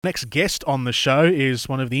Next guest on the show is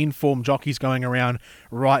one of the informed jockeys going around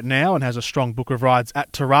right now and has a strong book of rides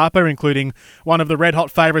at Te Rapa, including one of the red-hot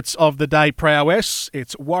favourites of the day, Prowess.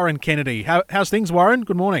 It's Warren Kennedy. How's things, Warren?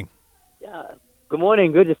 Good morning. Yeah, good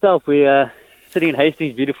morning. Good yourself. We're sitting in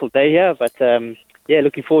Hastings. Beautiful day here, but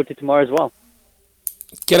looking forward to tomorrow as well.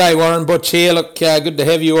 G'day, Warren Butch here. Look, good to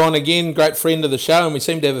have you on again. Great friend of the show, and we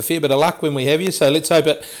seem to have a fair bit of luck when we have you, so let's hope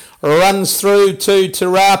it runs through to Te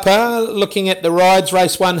Rapa. Looking at the rides,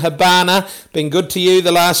 race 1, Habana, been good to you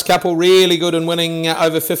the last couple, really good in winning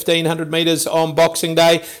over 1,500 metres on Boxing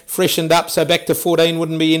Day, freshened up, so back to 14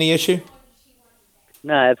 wouldn't be any issue?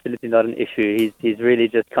 No, absolutely not an issue. He's really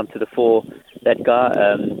just come to the fore, that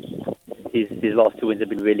guy. His last 2 wins have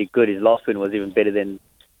been really good. His last win was even better than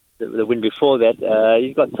the win before that.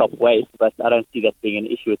 He's got top weight, but I don't see that being an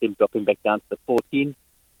issue with him dropping back down to the 14.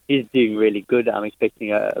 He's doing really good. I'm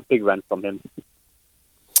expecting a big run from him.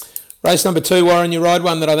 Race number 2, Warren, you ride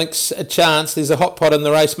one that I think's a chance. There's a hot pot in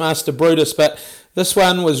the race, Master Brutus, but this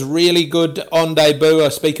one was really good on debut. I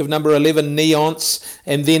speak of number 11, Neonce,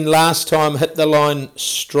 and then last time hit the line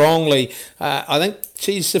strongly. I think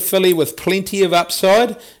she's a filly with plenty of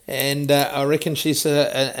upside, and I reckon she's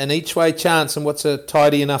an each-way chance in what's a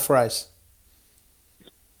tidy enough race.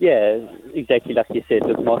 Yeah, exactly like you said.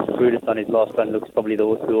 Look, Master Brutus on his last run looks probably the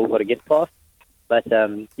horse we all got to get past. But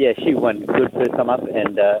she won good first time up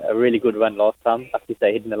and a really good run last time. Like you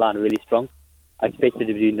say, hitting the line really strong. I expect her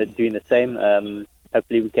to be doing the same.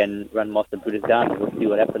 Hopefully we can run Master Brutus down and we'll see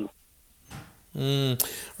what happens.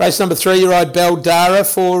 Race number 3, you ride Beldara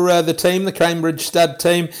for the team, the Cambridge stud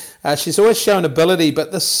team. She's always shown ability,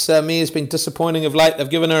 but this mare's been disappointing of late. They've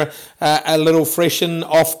given her a little freshen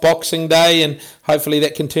off Boxing Day, and hopefully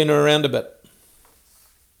that can turn her around a bit.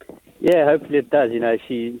 Yeah, hopefully it does. You know,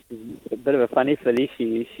 she's a bit of a funny filly.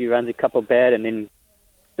 She runs a couple bad and then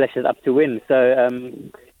splashes up to win. So,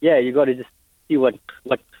 you got to just see what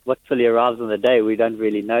filly arrives on the day. We don't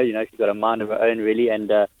really know. You know, she's got a mind of her own, really, and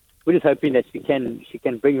we're just hoping that she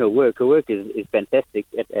can bring her work. Her work is fantastic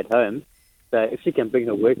at home. So if she can bring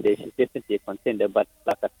her work there, she's definitely a contender. But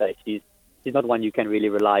like I say, she's not one you can really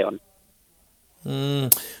rely on.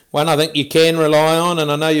 One I think you can rely on,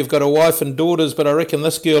 and I know you've got a wife and daughters, but I reckon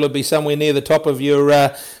this girl would be somewhere near the top of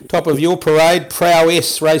your parade.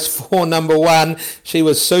 Prowess, race 4, number 1. She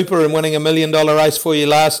was super in winning $1 million race for you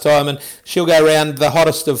last time, and she'll go around the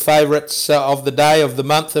hottest of favourites of the day, of the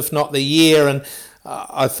month, if not the year. And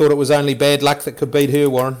I thought it was only bad luck that could beat her,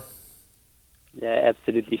 Warren. Yeah,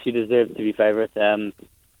 absolutely. She deserves to be favourite.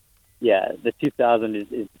 The 2000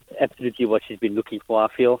 is absolutely what she's been looking for, I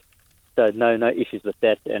feel. So no issues with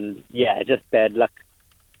that. And just bad luck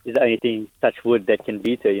is the only thing, touch wood, that can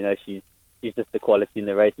beat her. You know, she's just the quality in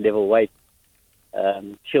the race, level weight.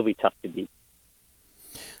 She'll be tough to beat.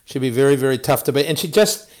 She'll be very, very tough to beat. And she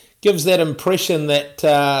just gives that impression that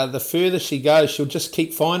the further she goes, she'll just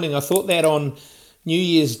keep finding. I thought that on New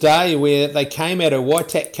Year's Day, where they came at her,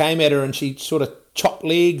 Waitak came at her and she sort of chopped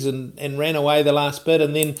legs and ran away the last bit.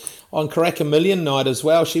 And then on Karaka Million night as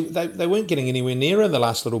well, they weren't getting anywhere near her the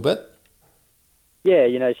last little bit. Yeah,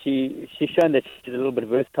 you know, she's shown that she's a little bit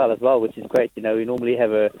versatile as well, which is great. You know, we normally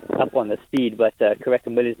have her up on the speed, but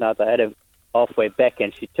Karaka Million's now, they had her halfway back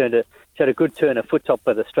and she showed a good turn, a foot top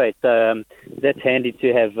of the straight. So that's handy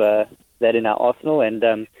to have that in our arsenal.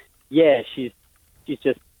 And she's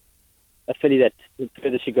just a filly that the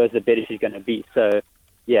further she goes, the better she's going to be. So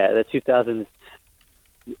the 2000s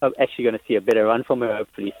are actually going to see a better run from her,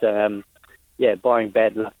 hopefully. So barring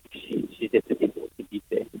bad luck, she's definitely to beat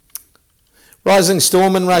there. Rising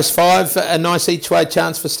Storm in race 5, a nice each-way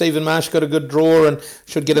chance for Stephen Marsh. Got a good draw and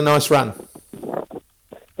should get a nice run.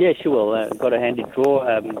 Yeah, she will. Got a handy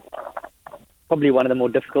draw. Probably one of the more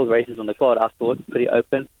difficult races on the card, I thought. Pretty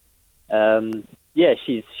open.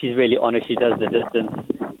 She's really on her. She does the distance.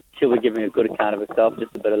 She'll be giving a good account of herself.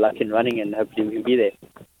 Just a bit of luck in running, and hopefully we can be there.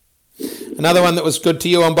 Another one that was good to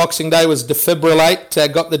you on Boxing Day was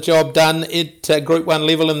Defibrillate. Got the job done at Group 1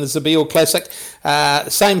 level in the Zabeel Classic.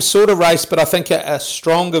 Same sort of race, but I think a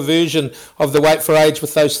stronger version of the weight for age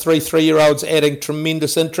with those 3-year-olds adding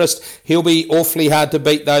tremendous interest. He'll be awfully hard to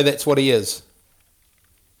beat, though. That's what he is.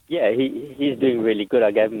 Yeah, he's doing really good.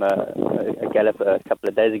 I gave him a gallop a couple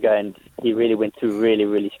of days ago, and he really went through really,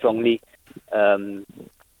 really strongly.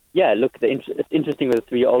 It's interesting with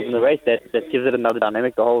the 3-year-olds in the race. That gives it another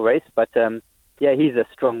dynamic, the whole race. But he's a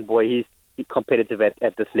strong boy. He's competitive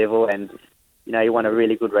at this level, and you know he won a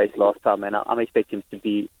really good race last time. And I'm expecting him to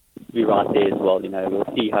be right there as well. You know,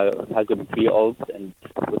 we'll see how good the 3-year-olds and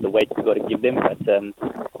with the weight we've got to give them.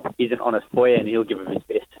 But he's an honest boy, and he'll give him his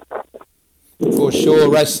best. For sure.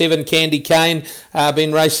 Race 7, Candy Cane.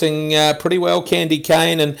 Been racing pretty well, Candy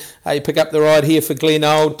Cane, and you pick up the ride here for Glen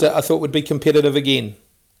Old. I thought would be competitive again.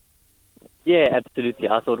 Yeah, absolutely.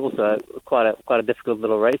 I thought also quite a difficult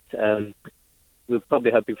little race. We're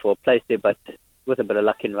probably hoping for a place there, but with a bit of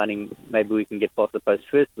luck in running, maybe we can get past the post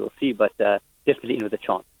first. We'll see, but definitely in with a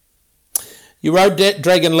chance. You rode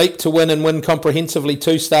Dragon Leap to win and win comprehensively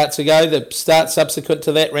 2 starts ago. The start subsequent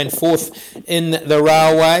to that ran 4th in the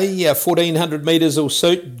railway. 1,400 metres will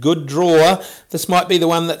suit. Good draw. This might be the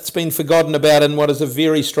one that's been forgotten about in what is a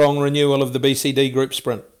very strong renewal of the BCD Group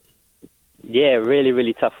Sprint. Yeah, really,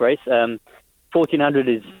 really tough race. 1,400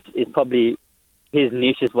 is probably his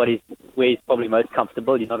niche, is where he's probably most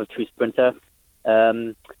comfortable. He's not a true sprinter.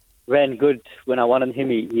 Ran good when I wanted him.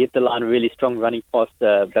 He hit the line really strong, running past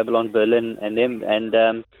Babylon Berlin and them.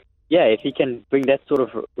 And if he can bring that sort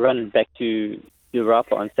of run back to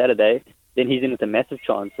Rapa on Saturday, then he's in with a massive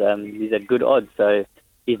chance. He's at good odds, so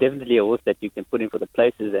he's definitely a horse that you can put in for the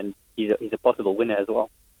places, and he's a possible winner as well.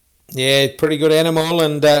 Yeah, pretty good animal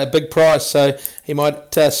and a big price, so he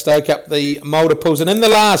might stoke up the multiples. And in the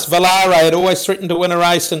last, Valare had always threatened to win a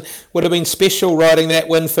race and would have been special riding that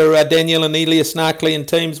win for Daniel and Elias Narkley and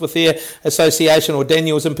teams with their association, or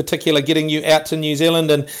Daniel's in particular, getting you out to New Zealand,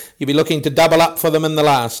 and you'll be looking to double up for them in the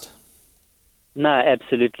last. No,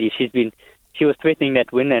 absolutely. She was threatening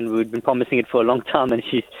that win, and we'd been promising it for a long time, and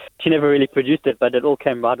she never really produced it, but it all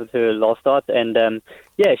came right with her last start. And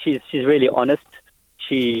she's really honest.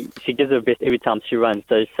 She gives her best every time she runs.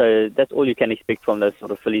 So that's all you can expect from those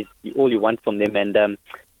sort of fillies. All you want from them, and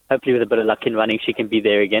hopefully with a bit of luck in running, she can be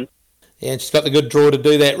there again. Yeah, and she's got the good draw to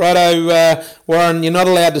do that. Righto, Warren, you're not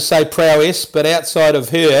allowed to say prowess, but outside of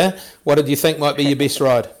her, what did you think might be your best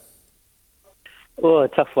ride? Oh, a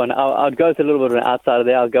tough one. I'd go with a little bit of an outsider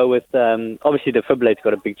there. I'll go with, obviously the Fibrillate's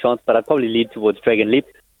got a big chance, but I'd probably lead towards Dragon Leap.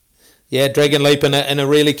 Yeah, Dragon Leap in a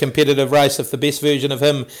really competitive race. If the best version of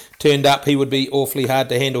him turned up, he would be awfully hard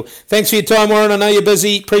to handle. Thanks for your time, Warren. I know you're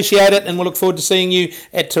busy. Appreciate it, and we'll look forward to seeing you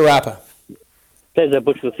at Te Rapa. Pleasure,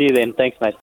 Butch. We'll see you then. Thanks, mate.